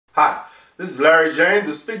Hi, this is Larry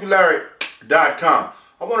James, the SpeakWithLarry.com.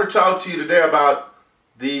 I want to talk to you today about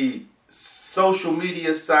the social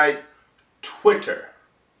media site Twitter.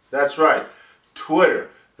 That's right, Twitter.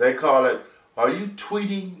 They call it, are you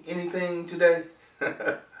tweeting anything today?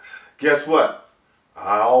 Guess what?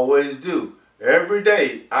 I always do. Every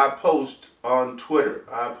day I post on Twitter.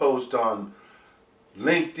 I post on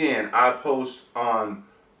LinkedIn. I post on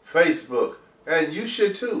Facebook. And you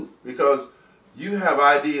should too, because you have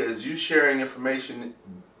ideas. You sharing information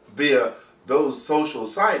via those social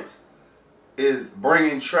sites is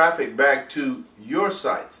bringing traffic back to your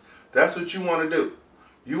sites. That's what you want to do.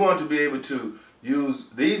 You want to be able to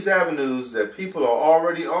use these avenues that people are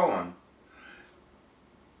already on,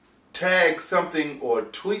 tag something or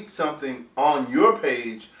tweet something on your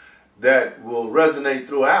page that will resonate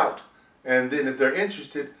throughout, and then if they're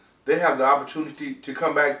interested, they have the opportunity to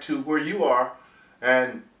come back to where you are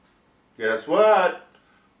and guess what?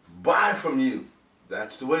 Buy from you.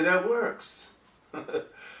 That's the way that works.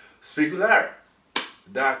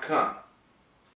 SpeakWithLarry.com